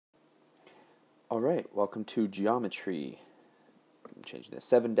Alright, welcome to Geometry. I'm changing this.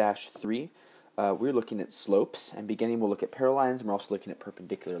 7-3. We're looking at slopes, and beginning we'll look at parallel lines, and we're also looking at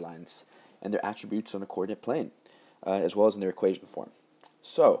perpendicular lines and their attributes on a coordinate plane, as well as in their equation form.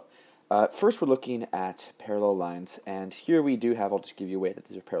 So, first we're looking at parallel lines, and here we do have, I'll just give you away that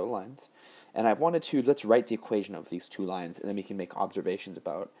these are parallel lines. And I wanted to, let's write the equation of these two lines, and then we can make observations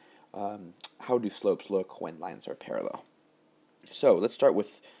about how do slopes look when lines are parallel. So, let's start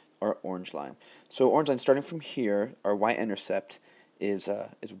with our orange line. So orange line, starting from here, our y-intercept is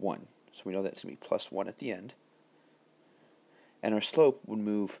 1. So we know that's going to be plus 1 at the end. And our slope would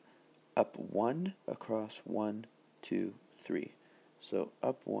move up 1 across 1, 2, 3. So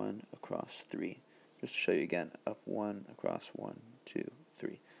up 1 across 3. Just to show you again, up 1 across 1, 2,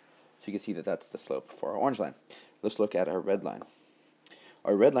 3. So you can see that that's the slope for our orange line. Let's look at our red line.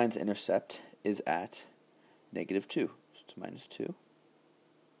 Our red line's intercept is at -2. So it's minus 2.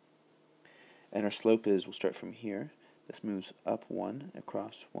 And our slope is, we'll start from here. This moves up 1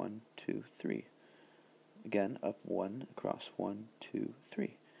 across 1, 2, 3. Again, up 1 across 1, 2,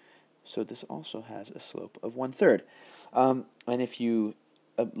 3. So this also has a slope of 1/3. And if you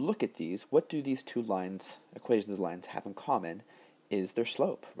look at these, what do these two lines, equations of lines, have in common is their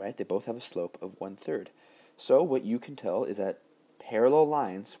slope, right? They both have a slope of 1/3. So what you can tell is that parallel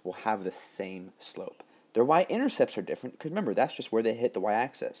lines will have the same slope. Their y-intercepts are different, because remember, that's just where they hit the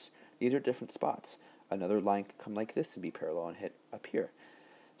y-axis. These are different spots. Another line could come like this and be parallel and hit up here.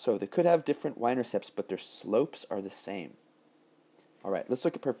 So they could have different y-intercepts, but their slopes are the same. Alright, let's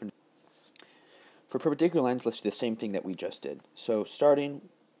look at perpendicular. For perpendicular lines, let's do the same thing that we just did. So starting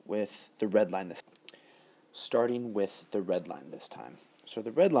with the red line this time. So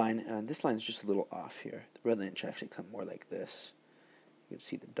the red line, this line is just a little off here. The red line should actually come more like this. You can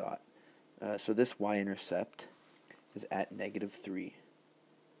see the dot. So this y-intercept is at -3.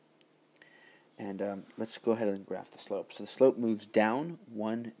 And let's go ahead and graph the slope. So the slope moves down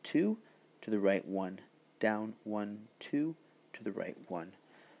 1, 2, to the right 1. Down 1, 2, to the right 1.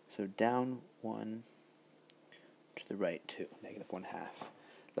 So down 1, to the right 2, -1/2.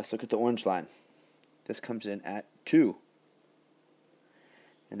 Let's look at the orange line. This comes in at 2.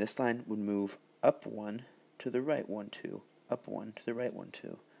 And this line would move up 1, to the right 1, 2. Up 1, to the right 1,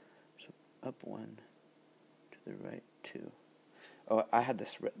 2. So up 1, to the right 2. Oh, I had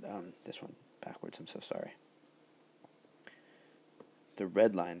this one backwards, I'm so sorry. The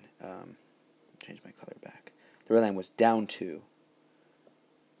red line, change my color back. The red line was down 2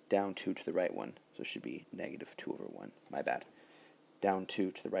 to the right 1, so it should be -2/1. My bad. Down 2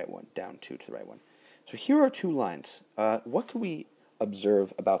 to the right 1, down 2 to the right 1. So here are two lines. What can we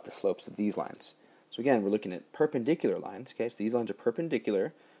observe about the slopes of these lines? So again, we're looking at perpendicular lines. Okay, so these lines are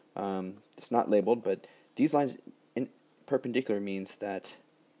perpendicular. It's not labeled, but these lines in perpendicular means that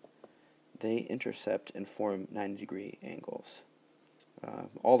they intercept and form 90-degree angles.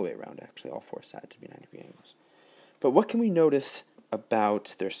 All the way around, actually. All four sides would be 90-degree angles. But what can we notice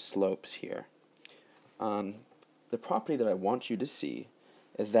about their slopes here? The property that I want you to see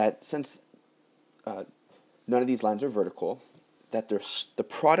is that since none of these lines are vertical, that the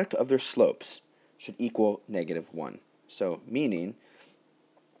product of their slopes should equal -1. So, meaning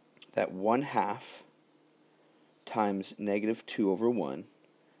that 1/2 times -2/1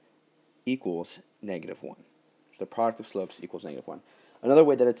 equals -1. So the product of slopes equals -1. Another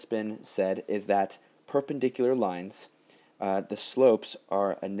way that it's been said is that perpendicular lines, the slopes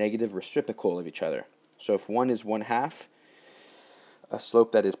are a negative reciprocal of each other. So if one is 1/2, a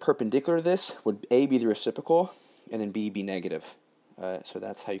slope that is perpendicular to this would A be the reciprocal, and then B be negative. So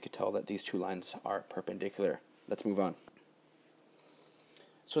that's how you could tell that these two lines are perpendicular. Let's move on.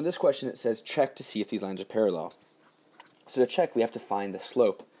 So in this question it says check to see if these lines are parallel. So to check, we have to find the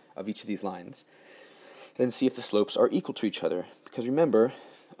slope of each of these lines, then see if the slopes are equal to each other. Because remember,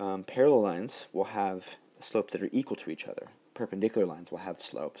 parallel lines will have slopes that are equal to each other. Perpendicular lines will have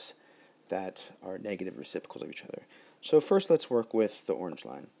slopes that are negative reciprocals of each other. So first let's work with the orange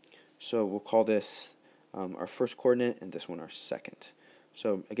line. So we'll call this our first coordinate, and this one our second.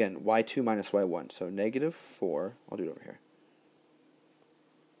 So again, y2 minus y1. So -4, I'll do it over here.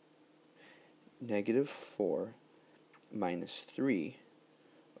 -4 minus 3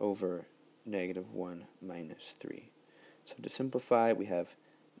 over -1 minus 3. So to simplify, we have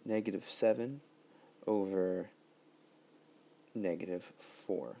 -7 over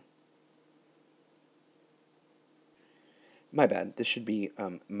 -4. My bad, this should be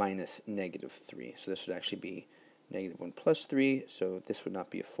minus -3. So this would actually be -1 plus 3, so this would not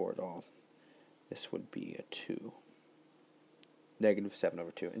be a 4 at all. This would be a 2.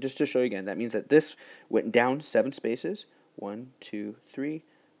 -7/2. And just to show you again, that means that this went down 7 spaces. 1, 2, 3,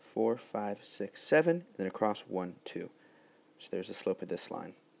 4, 5, 6, 7, and then across 1, 2. So there's the slope of this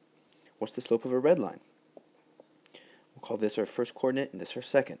line. What's the slope of a red line? We'll call this our first coordinate and this our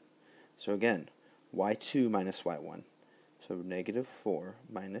second. So again, y2 minus y1. So negative 4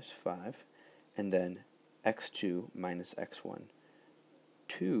 minus 5, and then x2 minus x1.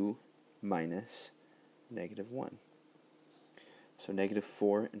 2 minus negative 1. So negative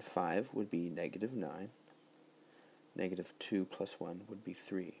 4 and 5 would be negative 9. Negative 2 plus 1 would be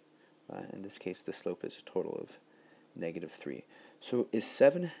 3. In this case, the slope is a total of negative 3. So is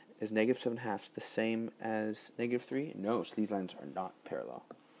negative 7 halves the same as negative 3? No, so these lines are not parallel.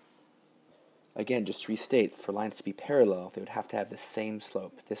 Again, just to restate, for lines to be parallel, they would have to have the same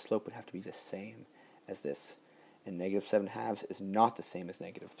slope. This slope would have to be the same as this. And negative 7 halves is not the same as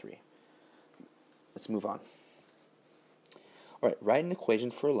negative 3. Let's move on. All right, write an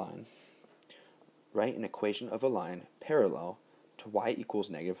equation for a line. Write an equation of a line parallel to y equals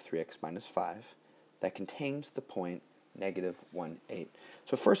negative 3x minus 5 that contains the point negative 1, 8.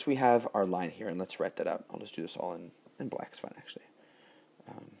 So first we have our line here, and let's write that out. I'll just do this all in black. It's fine, actually.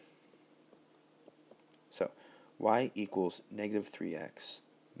 So y equals negative 3x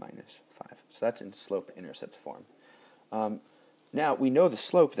minus 5. So that's in slope-intercept form. Now, we know the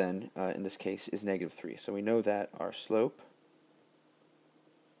slope then, in this case, is negative 3. So we know that our slope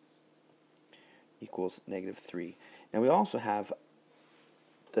equals negative 3. Now we also have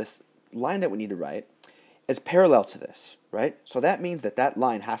this line that we need to write is parallel to this, right? So that means that that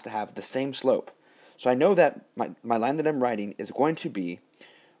line has to have the same slope. So I know that my line that I'm writing is going to be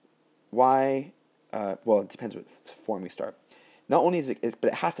y, well, it depends what form we start. Not only is it, but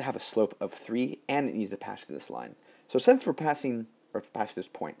it has to have a slope of 3, and it needs to pass through this line. So since we're passing, or pass through this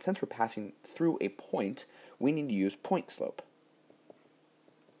point, since we're passing through a point, we need to use point slope,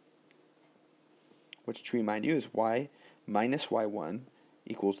 which to remind you is y minus y1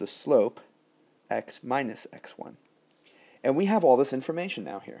 equals the slope x minus x1. And we have all this information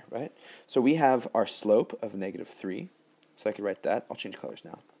now here, right? So we have our slope of negative 3. So I could write that. I'll change colors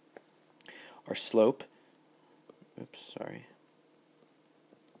now. Our slope,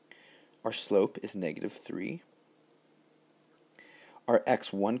 our slope is negative 3. Our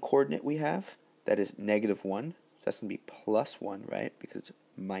x1 coordinate we have, that is negative 1. So that's going to be plus 1, right? Because it's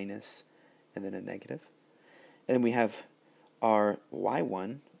minus and then a negative. And then we have our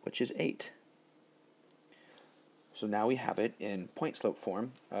y1, which is 8. So now we have it in point slope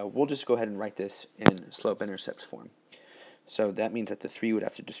form. We'll just go ahead and write this in slope intercept form. So that means that the 3 would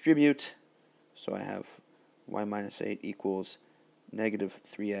have to distribute. So I have y minus 8 equals negative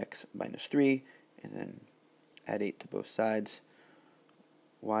 3x minus 3, and then add 8 to both sides.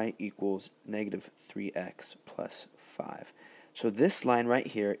 Y equals negative 3x plus 5. So this line right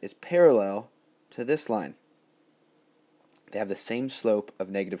here is parallel to this line. They have the same slope of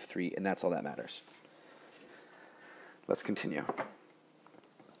negative 3, and that's all that matters. Let's continue.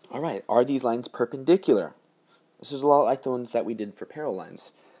 All right, are these lines perpendicular? This is a lot like the ones that we did for parallel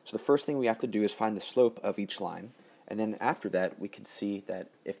lines. So the first thing we have to do is find the slope of each line, and then after that we can see that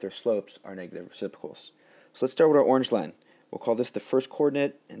if their slopes are negative reciprocals. So let's start with our orange line. We'll call this the first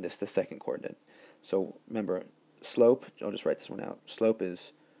coordinate and this the second coordinate. So remember, slope, I'll just write this one out. Slope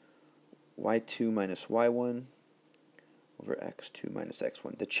is y2 minus y1 over x2 minus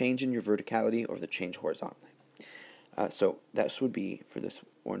x1. The change in your verticality or the change horizontally. So that would be, for this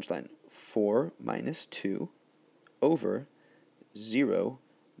orange line, 4 minus 2 over 0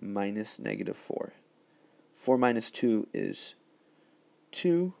 minus negative 4. 4 minus 2 is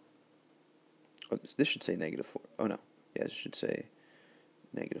 2. Oh, this should say negative 4. Oh, no. Yeah, it should say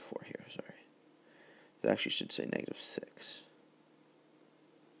negative 4 here. Sorry. It actually should say negative 6.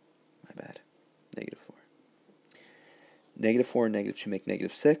 My bad. Negative 4. Negative 4 and negative 2 make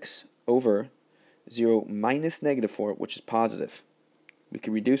negative 6 over 0 minus negative 4, which is positive. We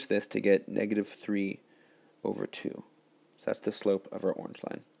can reduce this to get negative 3 over 2. So that's the slope of our orange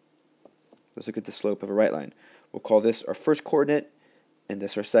line. Let's look at the slope of a right line. We'll call this our first coordinate and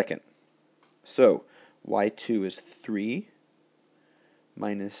this our second. So y2 is 3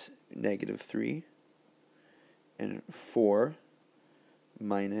 minus negative 3 and 4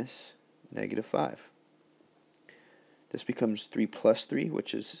 minus negative 5. This becomes 3 plus 3,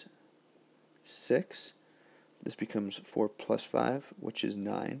 which is 6. This becomes 4 plus 5, which is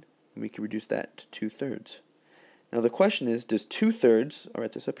 9. And we can reduce that to 2/3. Now the question is, does 2/3, I'll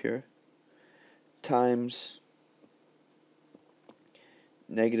write this up here, times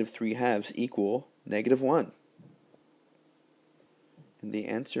negative 3 halves equal negative 1? And the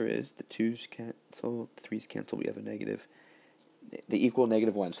answer is the 2's cancel, the 3's cancel, we have a negative. They equal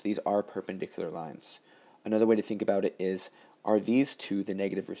negative 1, so these are perpendicular lines. Another way to think about it is Are these two the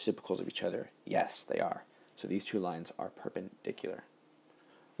negative reciprocals of each other? Yes, they are. So these two lines are perpendicular.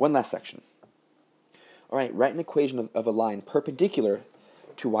 One last section. All right, write an equation of a line perpendicular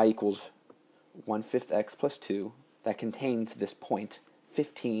to y equals 1/5 x plus 2 that contains this point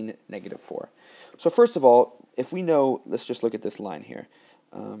 15, -4. So first of all, if we know, let's just look at this line here.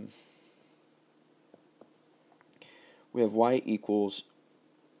 We have y equals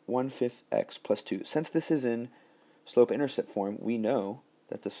 1/5 x plus 2. Since this is in slope-intercept form, we know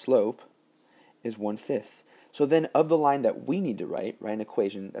that the slope is 1/5. So then of the line that we need to write an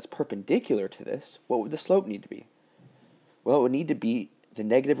equation that's perpendicular to this, what would the slope need to be? Well, it would need to be the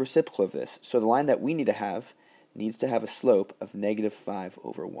negative reciprocal of this. So the line that we need to have needs to have a slope of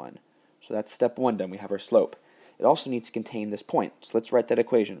 -5/1. So that's step one done. We have our slope. It also needs to contain this point. So let's write that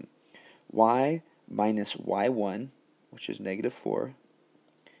equation. Y minus y1, which is -4,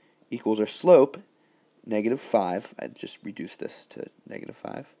 equals our slope, -5. I just reduced this to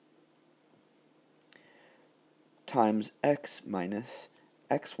 -5. Times x minus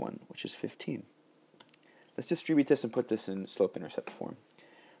x1, which is 15. Let's distribute this and put this in slope-intercept form.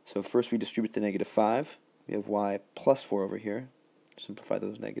 So first we distribute the -5. We have y plus 4 over here. Simplify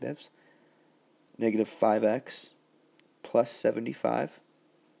those negatives. -5x plus 75.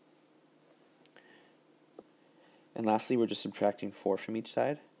 And lastly, we're just subtracting 4 from each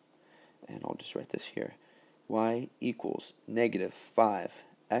side. And I'll just write this here. Y equals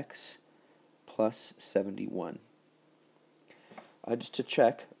 -5x plus 71. Just to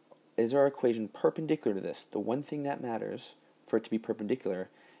check, is our equation perpendicular to this? The one thing that matters for it to be perpendicular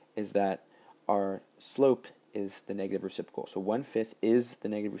is that our slope is the negative reciprocal. So 1/5 is the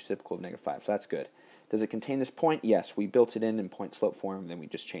negative reciprocal of -5, so that's good. Does it contain this point? Yes, we built it in point-slope form, then we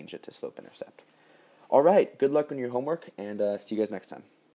just changed it to slope-intercept. All right, good luck on your homework, and see you guys next time.